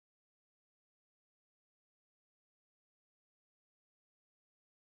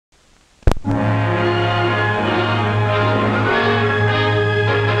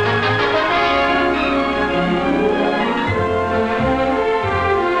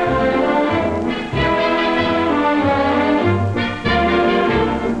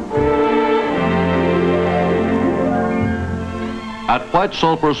White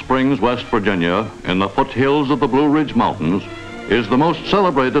Sulphur Springs, West Virginia, in the foothills of the Blue Ridge Mountains, is the most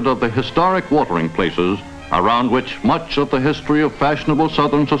celebrated of the historic watering places around which much of the history of fashionable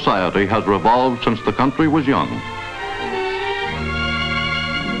Southern society has revolved since the country was young.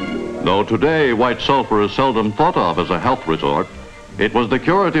 Though today White Sulphur is seldom thought of as a health resort, it was the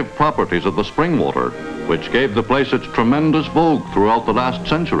curative properties of the spring water which gave the place its tremendous vogue throughout the last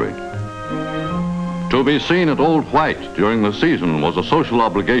century. To be seen at Old White during the season was a social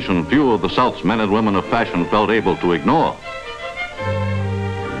obligation few of the South's men and women of fashion felt able to ignore.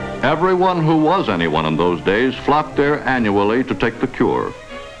 Everyone who was anyone in those days flocked there annually to take the cure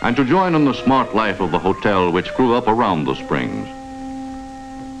and to join in the smart life of the hotel which grew up around the springs.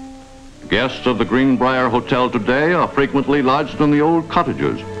 Guests of the Greenbrier Hotel today are frequently lodged in the old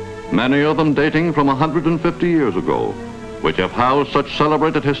cottages, many of them dating from 150 years ago, which have housed such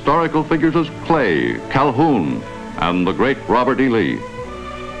celebrated historical figures as Clay, Calhoun, and the great Robert E. Lee.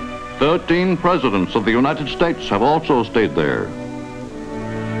 13 presidents of the United States have also stayed there.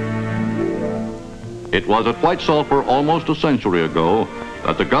 It was at White Sulphur almost a century ago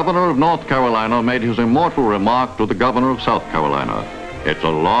that the governor of North Carolina made his immortal remark to the governor of South Carolina: "It's a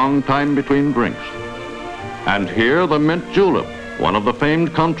long time between drinks." And here the mint julep, one of the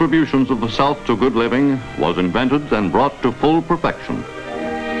famed contributions of the South to good living, was invented and brought to full perfection.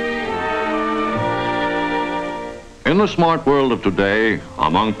 In the smart world of today,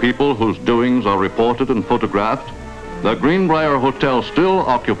 among people whose doings are reported and photographed, the Greenbrier Hotel still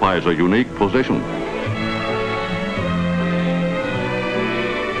occupies a unique position.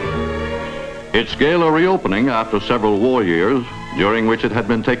 Its gala reopening after several war years, during which it had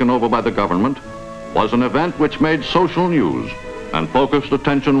been taken over by the government, was an event which made social news and focused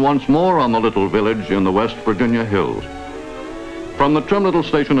attention once more on the little village in the West Virginia hills. From the trim little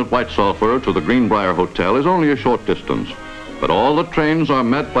station at White Sulphur to the Greenbrier Hotel is only a short distance, but all the trains are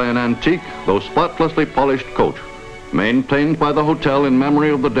met by an antique, though spotlessly polished coach, maintained by the hotel in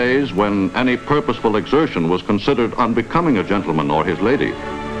memory of the days when any purposeful exertion was considered unbecoming a gentleman or his lady.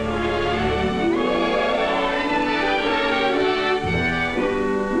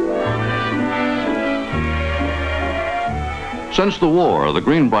 Since the war, the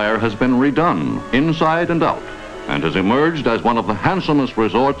Greenbrier has been redone inside and out and has emerged as one of the handsomest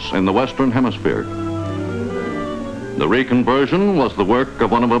resorts in the Western Hemisphere. The reconversion was the work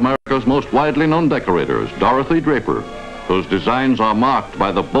of one of America's most widely known decorators, Dorothy Draper, whose designs are marked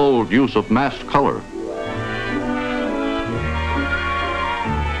by the bold use of massed color.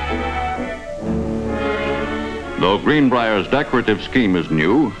 Though Greenbrier's decorative scheme is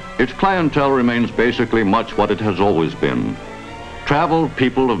new, its clientele remains basically much what it has always been. Traveled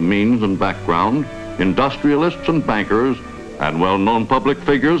people of means and background, industrialists and bankers, and well-known public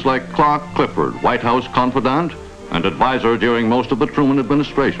figures like Clark Clifford, White House confidant and advisor during most of the Truman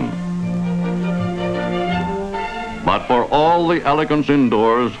administration. But for all the elegance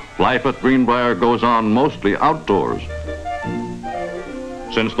indoors, life at Greenbrier goes on mostly outdoors.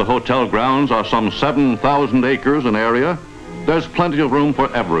 Since the hotel grounds are some 7,000 acres in area, there's plenty of room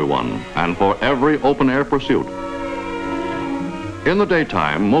for everyone and for every open-air pursuit. In the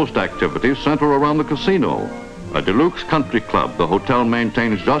daytime, most activities center around the casino, a deluxe country club the hotel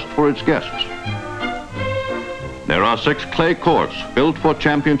maintains just for its guests. There are 6 clay courts built for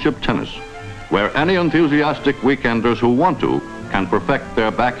championship tennis, where any enthusiastic weekenders who want to can perfect their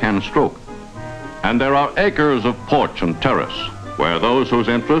backhand stroke. And there are acres of porch and terrace, where those whose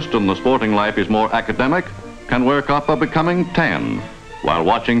interest in the sporting life is more academic can work up a becoming tan, while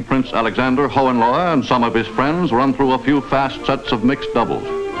watching Prince Alexander Hohenlohe and some of his friends run through a few fast sets of mixed doubles.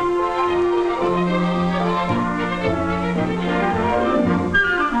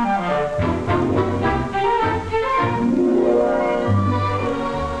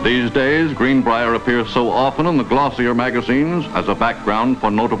 These days, Greenbrier appears so often in the glossier magazines as a background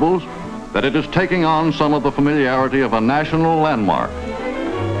for notables that it is taking on some of the familiarity of a national landmark.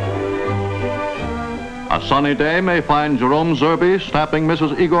 A sunny day may find Jerome Zerbe snapping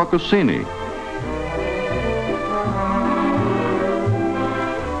Mrs. Igor Cassini,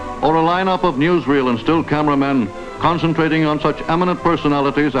 or a lineup of newsreel and still cameramen concentrating on such eminent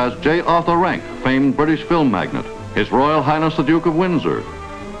personalities as J. Arthur Rank, famed British film magnate, His Royal Highness the Duke of Windsor,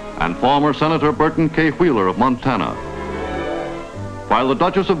 and former Senator Burton K. Wheeler of Montana, while the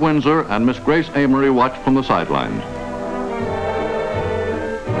Duchess of Windsor and Miss Grace Amory watch from the sidelines.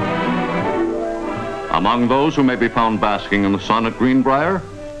 Among those who may be found basking in the sun at Greenbrier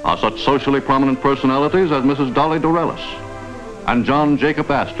are such socially prominent personalities as Mrs. Dolly Dorellis and John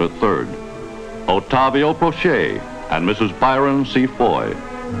Jacob Astor III, Ottavio Prochet, and Mrs. Byron C. Foy.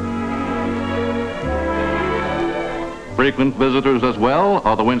 Frequent visitors as well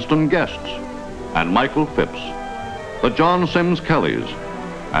are the Winston Guests and Michael Phipps, the John Sims Kellys,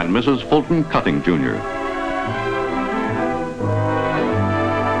 and Mrs. Fulton Cutting, Jr.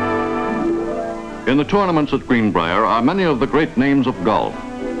 In the tournaments at Greenbrier are many of the great names of golf.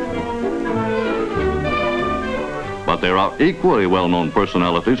 But there are equally well-known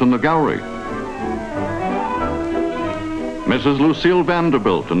personalities in the gallery. Mrs. Lucille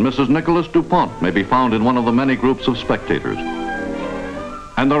Vanderbilt and Mrs. Nicholas DuPont may be found in one of the many groups of spectators.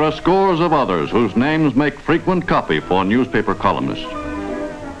 And there are scores of others whose names make frequent copy for newspaper columnists.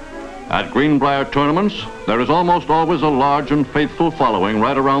 At Greenbrier tournaments, there is almost always a large and faithful following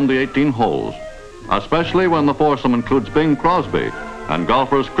right around the 18 holes, especially when the foursome includes Bing Crosby and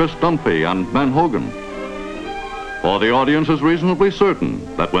golfers Chris Dunphy and Van Hogan. For the audience is reasonably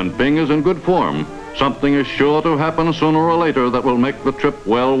certain that when Bing is in good form, something is sure to happen sooner or later that will make the trip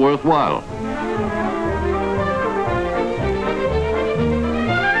well worthwhile.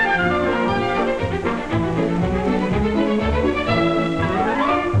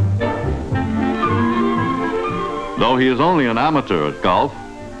 Though he is only an amateur at golf,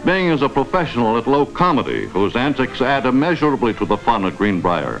 Bing is a professional at low comedy whose antics add immeasurably to the fun at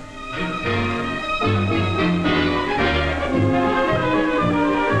Greenbrier.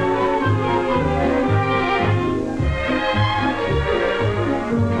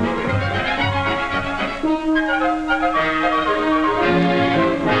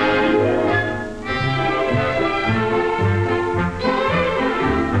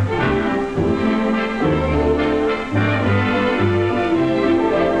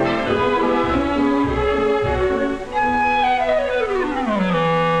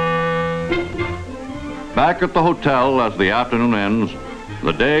 Back at the hotel as the afternoon ends,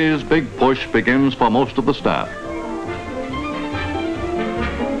 the day's big push begins for most of the staff.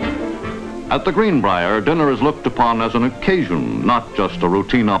 At the Greenbrier, dinner is looked upon as an occasion, not just a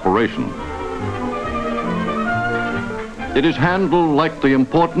routine operation. It is handled like the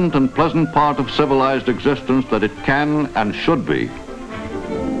important and pleasant part of civilized existence that it can and should be.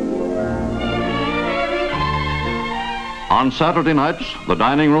 On Saturday nights, the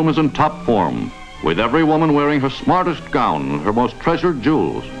dining room is in top form, with every woman wearing her smartest gown and her most treasured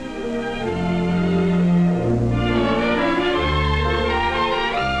jewels.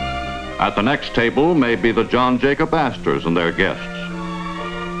 At the next table may be the John Jacob Astors and their guests.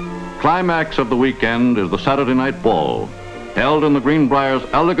 Climax of the weekend is the Saturday night ball, held in the Greenbrier's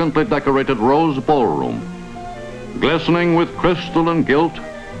elegantly decorated Rose Ballroom. Glistening with crystal and gilt,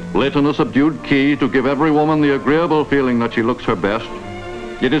 lit in a subdued key to give every woman the agreeable feeling that she looks her best,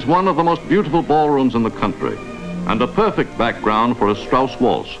 it is one of the most beautiful ballrooms in the country, and a perfect background for a Strauss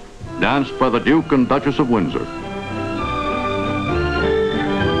waltz, danced by the Duke and Duchess of Windsor.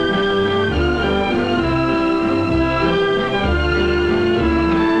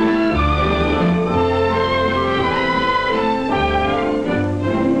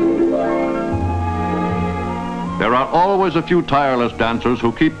 There are always a few tireless dancers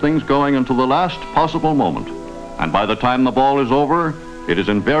who keep things going until the last possible moment, and by the time the ball is over, it is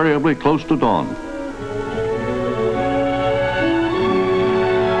invariably close to dawn.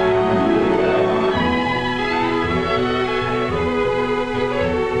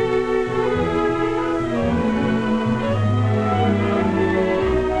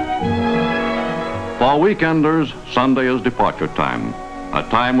 For weekenders, Sunday is departure time, a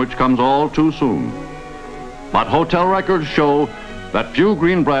time which comes all too soon. But hotel records show that few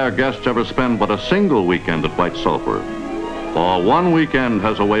Greenbrier guests ever spend but a single weekend at White Sulphur. For one weekend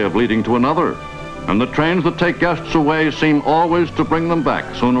has a way of leading to another, and the trains that take guests away seem always to bring them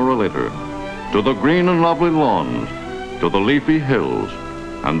back sooner or later, to the green and lovely lawns, to the leafy hills,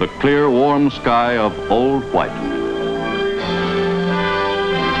 and the clear, warm sky of Old White.